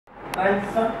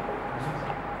transition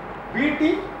BT,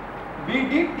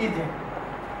 BD, TJ.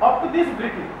 Up to this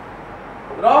brittle.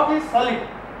 Rock is solid.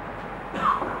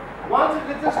 Once it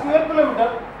reaches 12 km,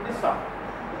 it is soft.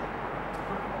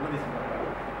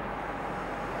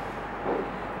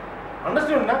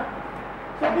 Understood, na?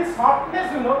 So this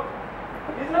softness, is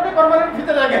not a permanent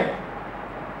feature again.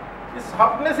 This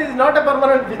softness is not a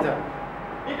permanent feature.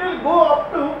 It will go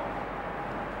up to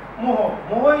moho.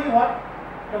 Moho is what?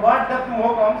 What depth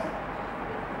moho comes?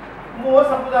 Moho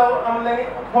suppose I am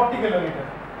 40 km.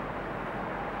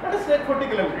 Let us take 40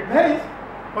 km. It varies.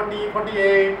 40,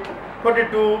 48,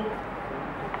 42.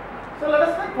 So let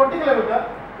us take 40 km.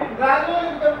 It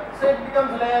gradually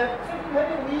becomes layer. So it is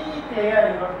very weak layer.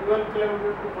 12 km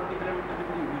to 40 km is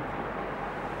very weak.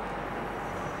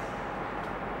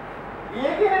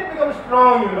 Again it becomes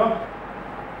strong.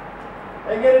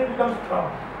 Again it becomes strong.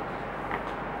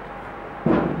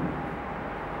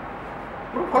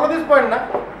 Follow this point, na?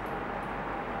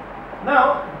 Now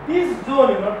this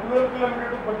zone, 12 km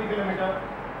to 40 km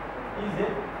is a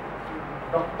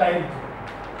ductile zone.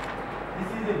 This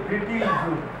is a brittle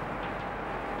zone.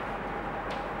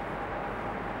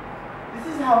 This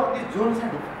is how these zones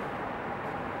are different.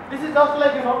 This is just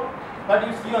like what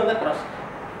you see on the crust.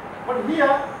 But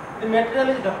here the material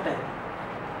is ductile.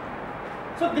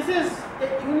 So this is a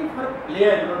uniform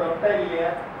layer, ductile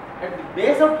layer at the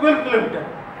base of 12 km.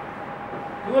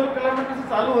 12 km से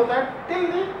चालू होता है till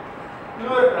the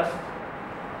lower crust.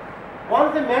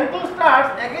 Once the mantle starts,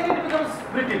 again it becomes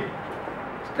brittle.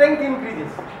 Strength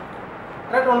increases.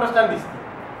 Try to understand this thing.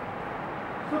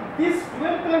 So this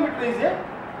 12 km is a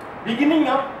beginning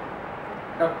of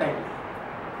ductile layer.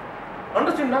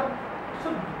 Understood now? So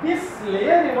this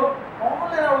layer, all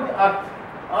around the earth.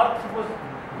 Earth, suppose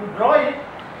you draw it.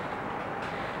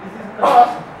 This is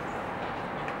crust.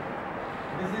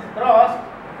 This is crust.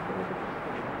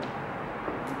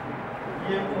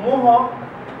 ये मोह,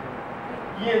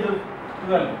 ये जो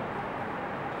 12,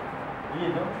 ये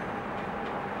जो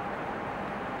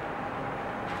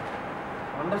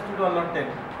understood or not tell.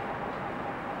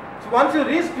 So once you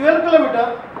reach 12 km, it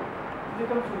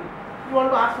becomes free. You want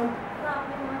to ask something?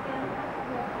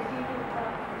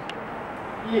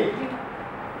 ये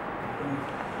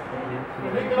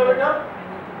 3 km.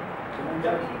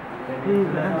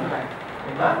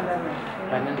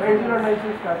 Peninsula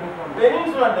diasis starting from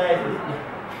Peninsula diasis.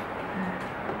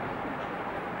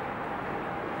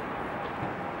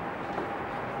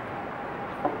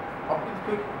 Up to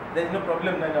quick, there is no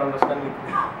problem in understanding.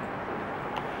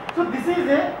 So this is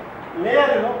a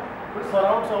layer, which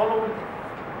surrounds all over the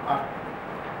earth.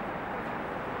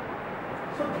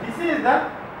 So this is the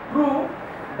true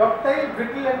ductile,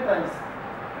 brittle and transition.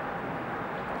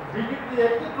 BT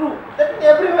is true. That means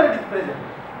everywhere it is present.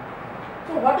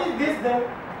 So what is this then?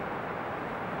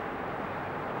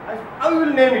 I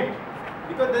will name it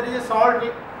because there is a salt.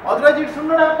 Otherwise it should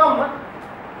not have come.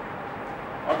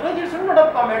 Otherwise it should not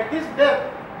have come. At this depth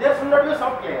there should not be a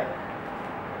soft layer.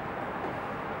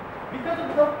 Because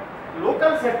of the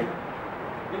local setting.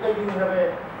 Because you have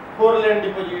a foreland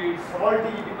deposit, salt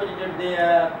is deposited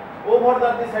there. Over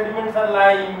that the sediments are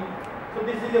lying. So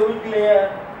this is a weak layer.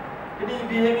 It is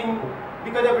behaving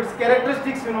because of its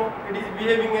characteristics, it is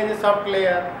behaving as a soft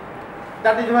layer.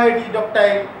 That is why it is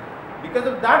ductile. Because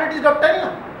of that it is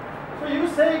ductile. So you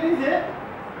say it is a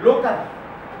local.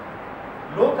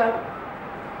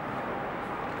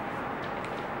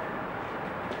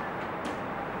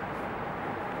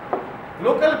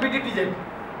 Local BDTZ.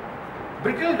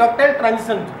 Brittle ductile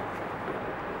transition.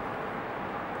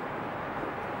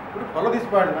 Could you follow this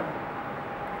point?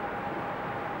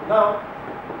 Now,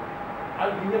 I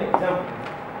will give you an example.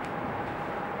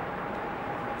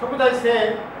 Suppose I say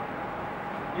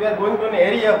you are going to an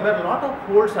area where a lot of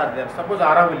folds are there. Suppose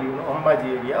Aravali,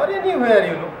 Ambaji area, or anywhere,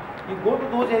 you go to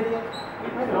those areas, you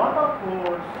find a lot of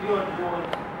folds, your zones.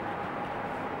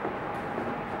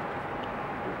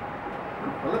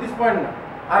 Follow this point now.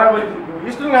 Aravali you go,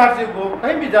 Eastern Ghats you go,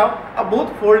 कहीं भी जाओ, अब बहुत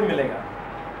fold मिलेगा.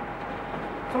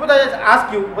 Suppose I just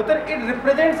ask you whether it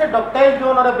represents a ductile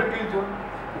zone or a brittle zone.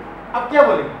 अब क्या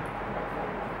बोलेंगे?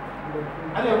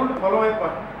 Are you able to follow my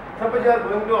point? Suppose you are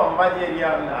going to Ambaji area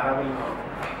in Aravali.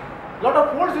 Lot of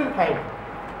folds you will find.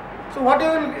 So what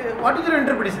is your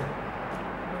interpretation?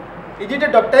 Is it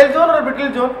a ductile zone or a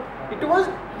brittle zone?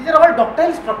 These are all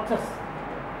ductile structures.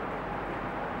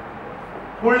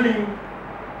 Holding,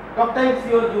 ductile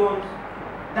shear zones.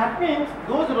 That means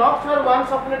those rocks were once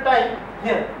upon a time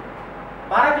here.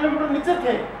 12 kilometre नीचे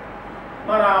थे,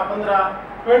 12, 15,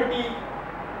 20,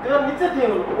 they नीचे थे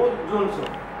वो zones.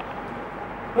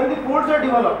 When the folds are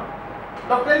developed,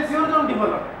 ductile shear zone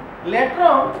developed. Later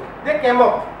on, they came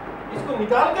up. इसको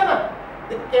निकाल के ना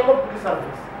they came up to the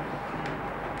surface.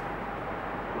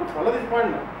 Follow this point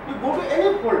now. You go to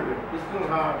any fold bed, Eastern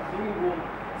Ghats, swimming pool,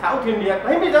 South India,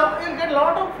 कहीं भी जाओ, you will get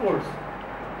lot of folds.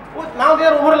 Now they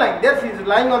are overlying, they are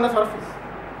lying on the surface.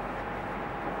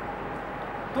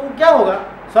 तो क्या होगा?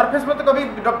 Surface में तो कभी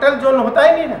ductile zone होता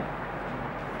ही नहीं ना.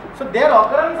 So their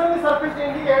occurrence on the surface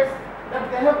indicates that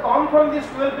they have come from this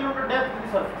 12 km depth to the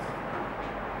surface.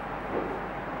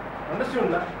 Understood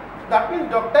na? That means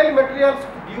ductile materials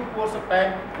due course of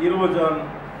time, erosion,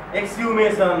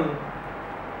 exhumation.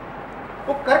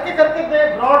 वो करके करके they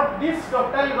brought this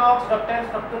ductile rocks, ductile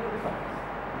structure to the surface.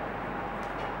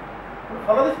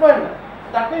 Follow this point.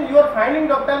 That means you are finding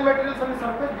ductile materials on the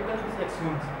surface because of this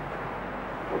exhumation.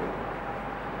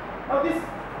 Now this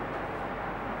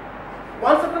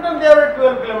once upon a time they are at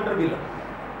 12 km below.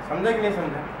 समझा कि नहीं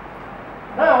समझा?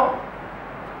 Now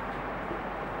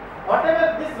whatever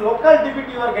this local DBT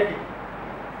you are getting,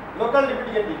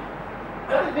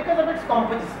 that is because of its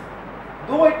composition.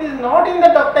 Though it is not in the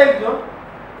ductile zone,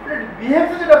 but it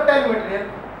behaves as a ductile material,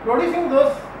 producing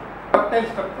those ductile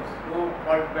structures. वो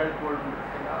fault belt fold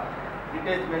उठेगा,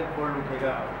 detachment fold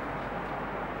उठेगा.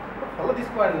 Follow this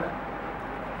point ना.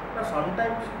 Now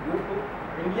sometimes due to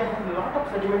India has a lot of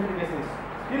sedimentary basins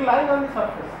still lying on the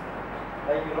surface,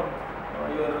 like your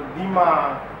Bhima,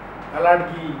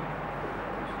 Kaladgi,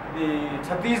 the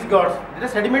Chhattisgarh. There are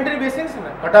sedimentary basins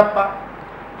na, Katappa.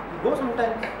 You go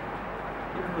sometimes.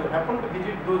 If you happen to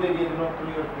visit those areas,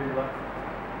 through your field work,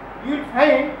 you will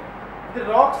find the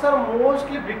rocks are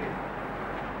mostly brittle.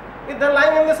 They are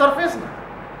lying on the surface na.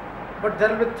 But there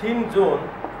will be a thin zone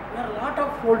where a lot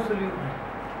of folds will be found.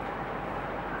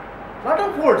 Lot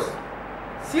of folds,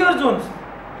 shear zones.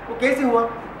 वो कैसे हुआ?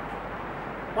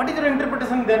 What is your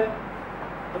interpretation then?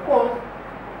 Suppose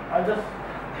I just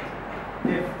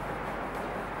give.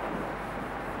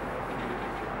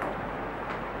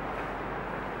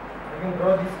 I can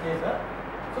draw this case.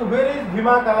 So where is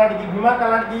Bhima Kaladgi? Bhima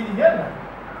Kaladgi is here na?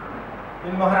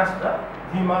 In Maharashtra.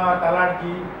 Bhima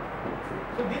Kaladgi.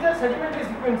 So these are sedimentary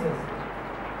sequences.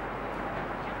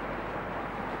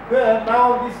 Where now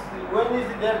this when is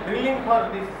they are drilling for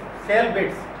this shale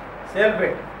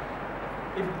bed.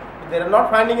 If they are not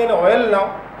finding any oil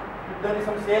now, if there is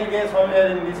some shale gas somewhere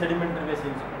in the sedimentary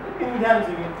basins,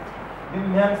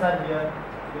 Vindhyans are here.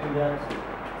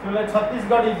 So like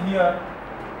Chhattisgarh is here.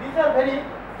 These are very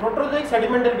proterozoic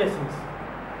sedimentary basins.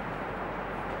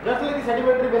 Just like the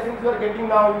sedimentary basins you are getting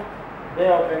now, Bay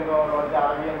of Bengal or the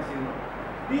Arabian Sea.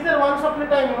 These are once upon a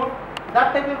time,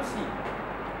 that type of sea,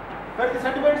 where the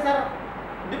sediments are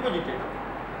deposited.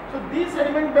 So these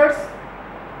sediment beds,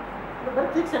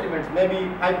 very thick sediments, maybe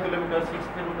 5 km, 6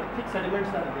 km, thick sediments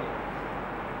are there.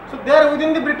 So they are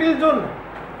within the brittle zone.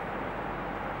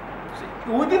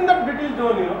 So within that brittle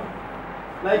zone,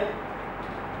 like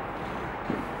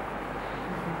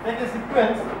take a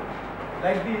sequence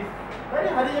like this, very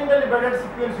horizontally bedded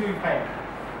sequence you will find.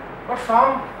 But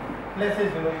some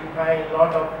places, you find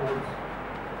lot of folds.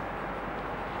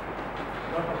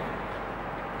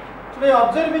 So by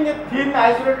observing a thin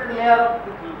isolated layer of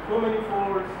so many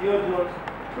folds, shear zones,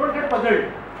 don't get puzzled.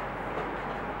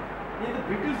 In the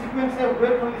brittle sequence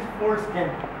where from these folds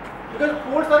came, because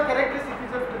folds are characteristic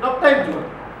of the ductile zone.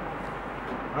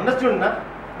 Understood, na?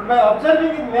 But by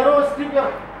observing a narrow strip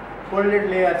of folded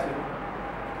layers,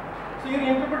 so your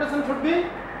interpretation should be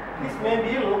this may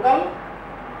be local.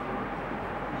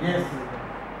 Yes.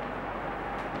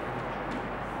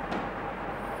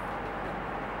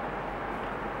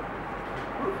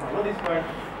 Follow this point.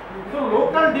 So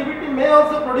local DBT may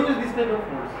also produce this type of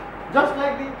folds, just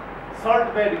like the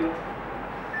salt bed,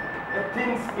 a thin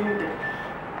skin bed.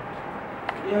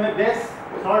 You have a base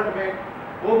salt bed,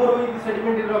 over which the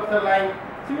sedimentary rocks are lying.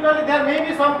 Similarly, there may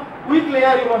be some weak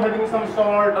layer, having some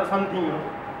salt or something,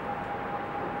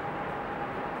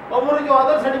 over which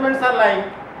other sediments are lying.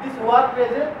 This work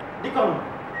as a decon.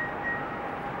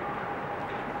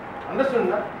 Understood,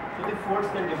 na? So the folds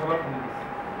can develop in this.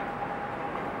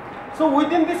 So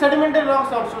within the sedimentary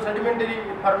rocks also, sedimentary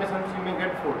formations, you may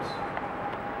get folds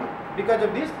because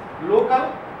of this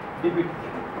local DBT.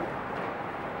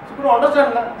 So you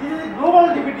understand, na? This is a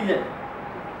global DBT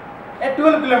at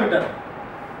 12 km.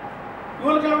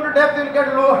 12 km depth you will get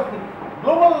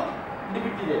global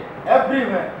DBT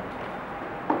everywhere.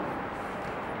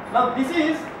 Now this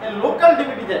is a local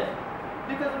DBT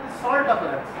because of the salt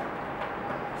occurrence.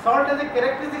 Salt has a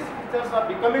characteristic features of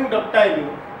becoming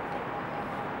ductile,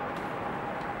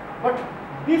 but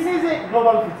this is a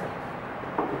global feature.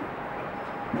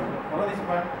 Follow this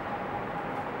point.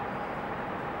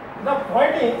 The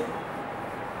point is,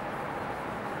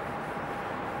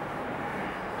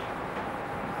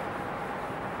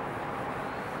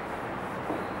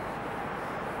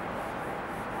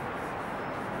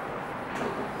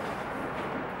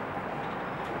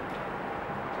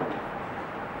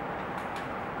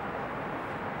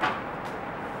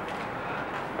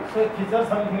 So feature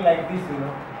something like this, you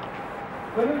know.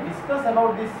 When we discuss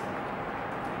about this,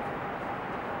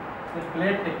 the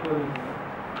plate tectonics.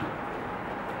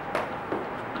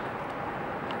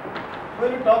 When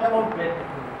we talk about plate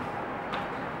tectonics,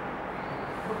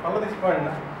 so follow this point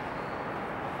now.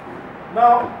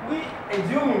 Now we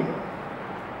assume, you know,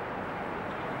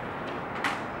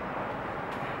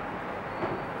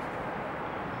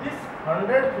 this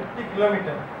 150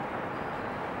 kilometer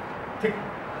thick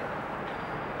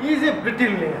is a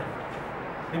brittle layer.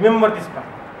 Remember this part.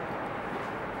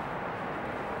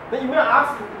 Then you may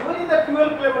ask, where is the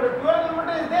 12 kilometer? 12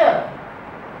 kilometer is there.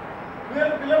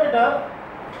 12 kilometer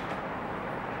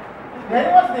is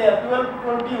very much there. 12 to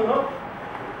 20, you know.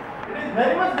 It is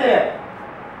very much there.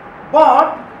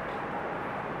 But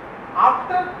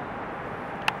after,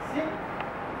 see,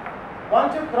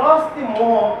 once you cross the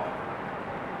moho,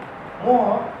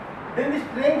 then the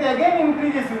strength again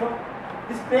increases, you know.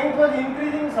 The strength was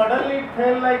increasing, suddenly it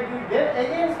fell like this, then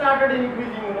again started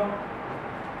increasing, you know.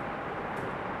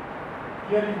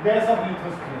 Here is base of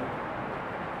lithosphere.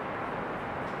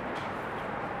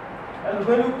 And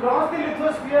when you cross the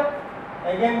lithosphere,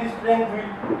 again the strength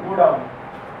will go down.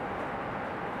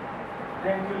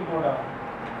 Strength will go down.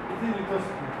 This is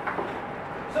lithosphere.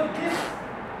 So this,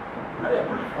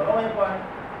 follow my point.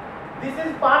 This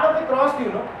is part of the crust,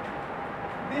 you know.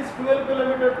 This 12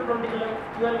 kilometer to 20 kilometer,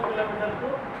 12 kilometer to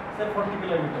say 40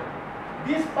 kilometer.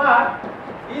 This part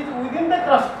is within the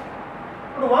crust.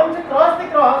 But once you cross the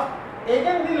crust,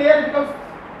 again the layer becomes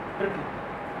brittle.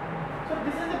 So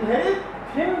this is a very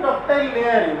thin ductile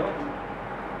layer, you know,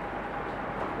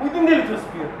 within the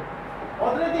lithosphere.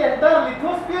 Although the entire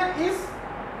lithosphere is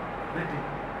brittle.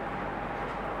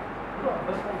 You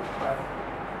understand this part?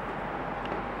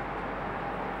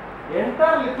 The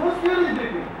entire lithosphere is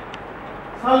brittle.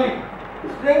 Solid,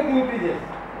 strength increases.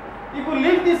 If you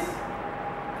leave this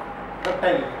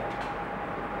ductile layer,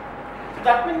 so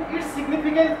that means its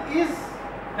significance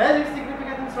has its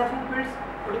significance in certain fields.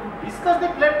 But if you discuss the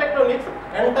plate tectonics,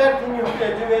 entire thing you have to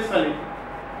assume as solid.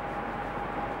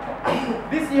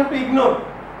 This you have to ignore.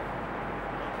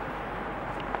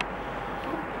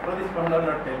 What is point or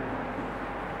not tell?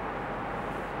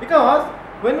 Because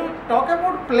when you talk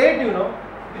about plate, you know,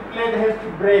 the plate has to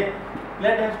break.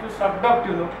 Plate has to subduct,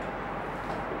 you know.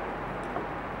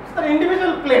 It's the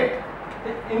individual plate.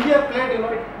 The India plate, you know,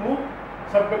 it moved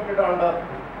subducted under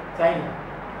China.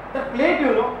 The plate,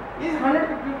 you know, is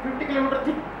 150 kilometer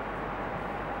thick.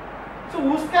 So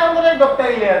उसके अंदर एक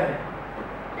ductile layer है.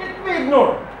 It will be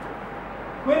ignored.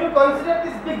 When you consider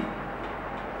this big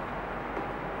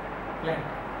plate.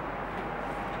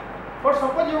 But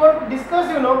suppose you want to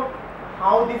discuss, you know,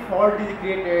 how the fault is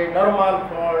created, normal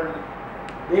fault,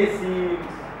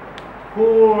 basics,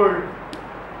 fold,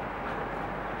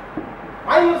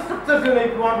 fine structures, you know,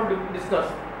 if you want to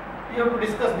discuss, you have to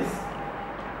discuss this.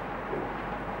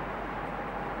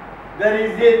 There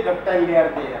is a ductile layer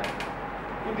there.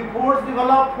 If the folds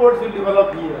will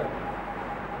develop here.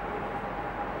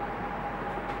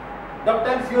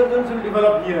 Ductile shear zones will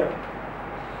develop here.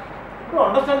 You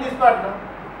understand this part now?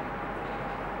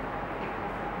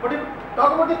 But if you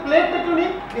talk about the plate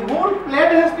tectonic, the whole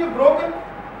plate has to be broken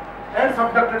and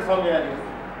subducted somewhere.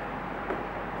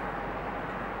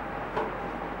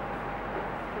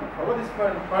 Follow this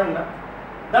point now.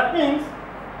 That means,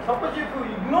 suppose if you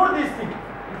ignore this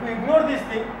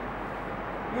thing,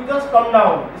 you just come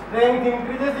down. The strength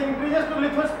increases to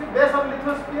lithosphere, base of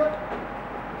lithosphere.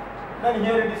 Then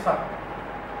here it is soft.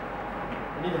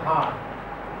 It is hard.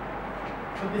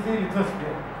 So this is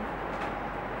lithosphere.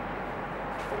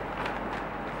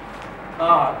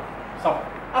 Hard, soft.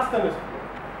 Asthenosphere.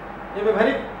 You have a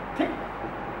very thick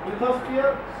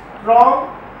lithosphere, strong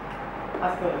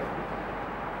asthenosphere.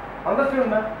 Understood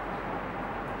now?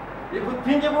 If you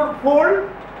think about fold,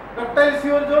 ductile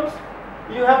shear zones,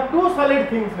 you have two solid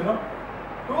things, you know.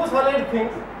 Two solid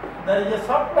things. There is a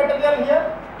soft material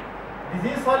here.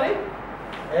 This is solid.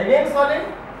 Again solid.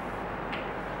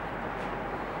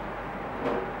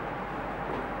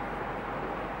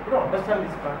 You don't understand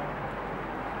this part.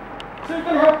 So you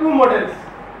can have two models.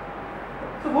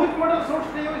 So which model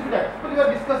suits to you? You should have. Suppose you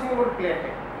are discussing about plate.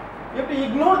 You have to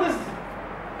ignore this.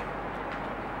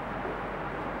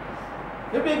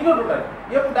 You have to ignore total.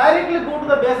 You have to directly go to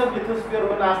the base of lithosphere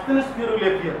when asthenosphere will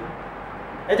appear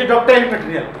as a ductile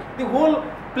material. The whole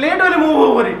plate will move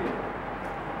over it.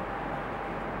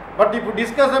 But if you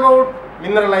discuss about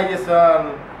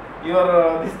mineralization,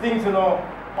 your these things, you know,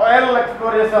 oil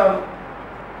exploration,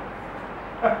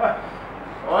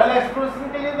 oil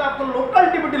exploration के लिए तो आपको local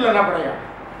DBT लेना पड़ेगा.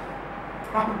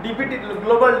 आप DBT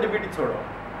global DBT छोड़ो.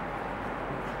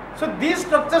 So these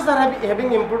structures are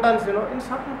having importance, you know, in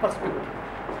certain perspective.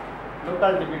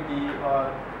 Local DBT or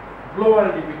global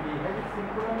DBT has its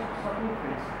importance in certain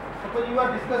fields. Suppose you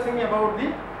are discussing about the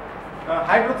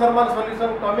hydrothermal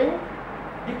solution coming,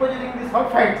 depositing the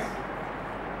sulfides.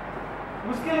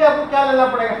 उसके लिए आपको क्या लेना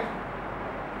पड़ेगा?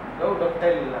 Low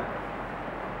ductile लेना,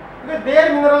 because their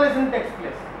mineralization takes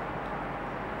place.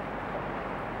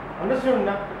 Understood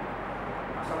ना?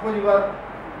 Suppose you are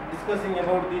discussing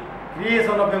about the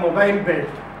creation of a mobile belt,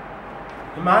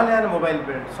 Himalayan mobile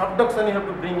belt, subduction you have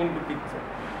to bring into picture.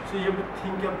 So you have to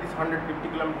think of this 150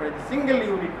 km as a single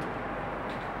unit.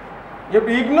 You have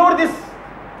to ignore this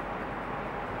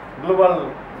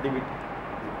global DBT.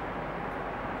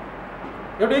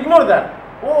 You have to ignore that.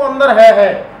 Oh, अंदर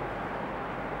है.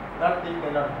 That thing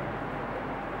cannot happen.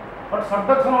 But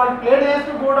subduction one plate has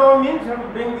to go down means you have to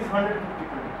bring this 150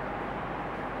 km.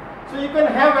 So you can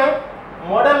have a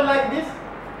model like this.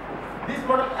 This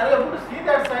model, are you able to see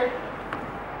that side?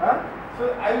 Huh? So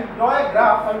I will draw a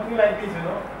graph, something like this, you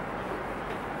know.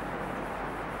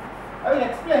 I will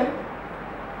explain.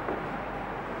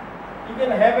 You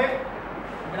can have a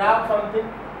graph, something.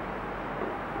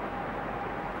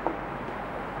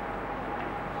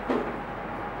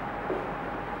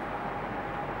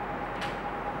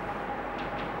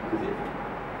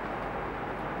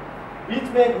 बीच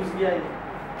में घुस गया ये,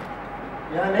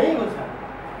 यहाँ नहीं घुसा.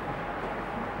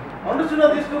 Understood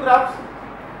these two graphs?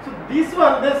 So this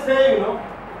one they say, you know,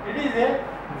 it is a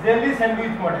jelly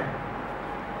sandwich model.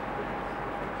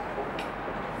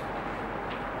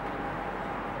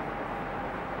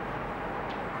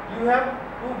 You have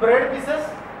two bread pieces,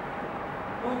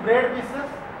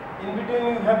 in between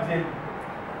you have jelly.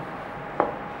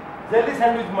 Jelly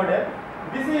sandwich model.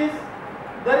 This is,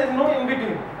 there is no in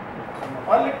between.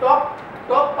 Only top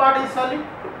part is solid,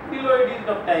 below it is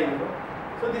ductile, you know.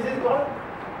 So this is called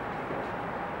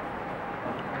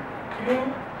cream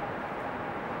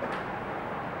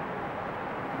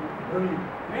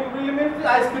means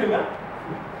ice cream.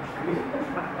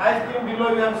 Ice cream, below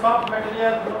you have soft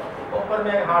material, upper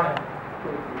में hard है.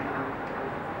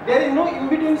 There is no in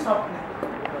between softness.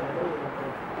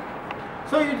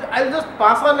 So I will just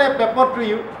pass on a paper to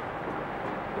you,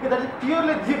 because that is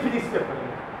purely physics paper.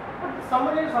 But the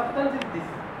summary substance is this: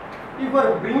 if you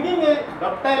are bringing a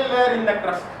ductile layer in the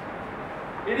crust,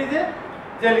 it is a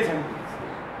jelly sandwich.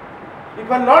 If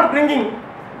you are not bringing,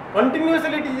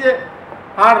 continuously it is a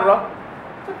hard rock.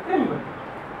 So cream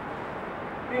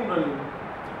rolling.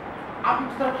 Up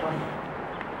to start one.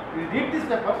 You read this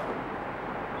paper,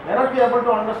 may not be able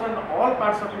to understand all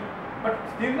parts of it, but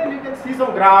still then you can see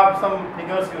some graphs, some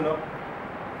figures, you know.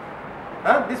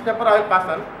 This paper I will pass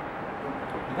on.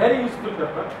 Very useful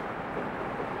paper.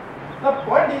 The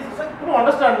point is, so to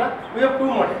understand, we have two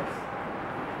models.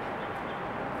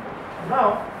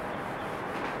 Now,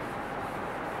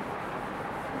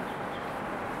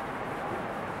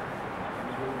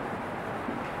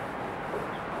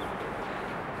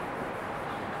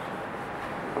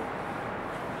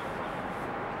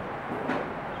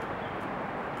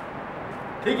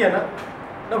 ठीक है ना?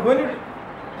 Now when you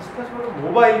discuss about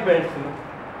mobile belts, you know,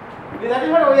 that is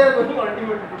what we are going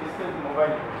ultimately to discuss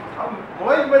mobile. How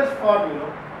mobile belts form, you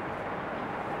know.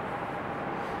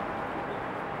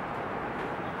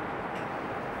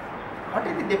 What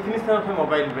is the definition of a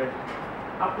mobile belt?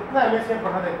 आप कितना MS में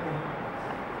पढ़ा देखते हैं?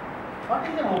 What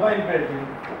is a mobile belt?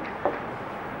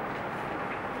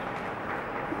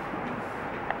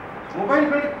 Mobile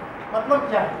belt मतलब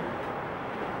क्या है?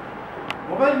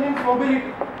 Mobile means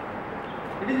mobility.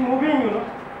 It is moving, you know.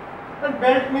 And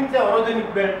belt means a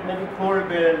orogenic belt, maybe fold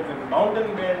belt, maybe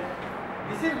mountain belt.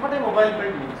 This is what a mobile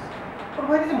belt means. But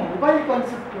why is a mobile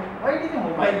concept? Why it is a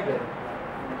mobile belt?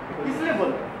 इसलिए बोल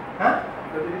रहे हैं, हाँ?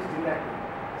 But it is still active.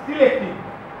 Still active.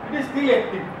 It is still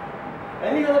active.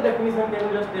 Any other definition can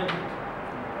you just tell me?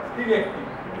 Still active.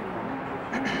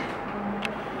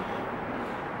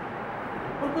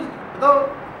 और कुछ बताओ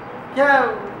क्या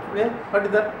है? What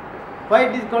is that? Why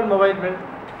it is called mobile belt?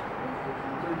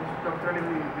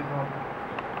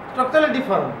 Structurally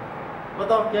deformed.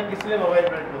 बताओ क्या किस लिए mobile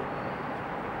belt हो?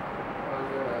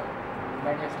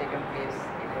 Movement has taken place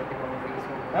at the boundaries.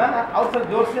 हाँ, outside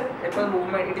जोर से. It was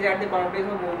movement. It is at the boundaries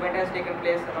of movement has taken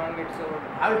place along it. So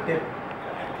I will tell.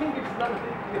 I think it's not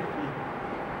very clear.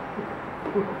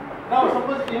 Now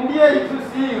suppose India, if you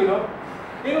see, you know,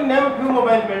 can you name a few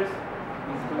mobile belts?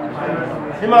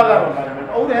 Himalayan mobile belt.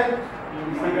 और है?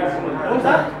 कौन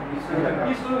सा?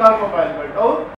 East Bengal mobile belt और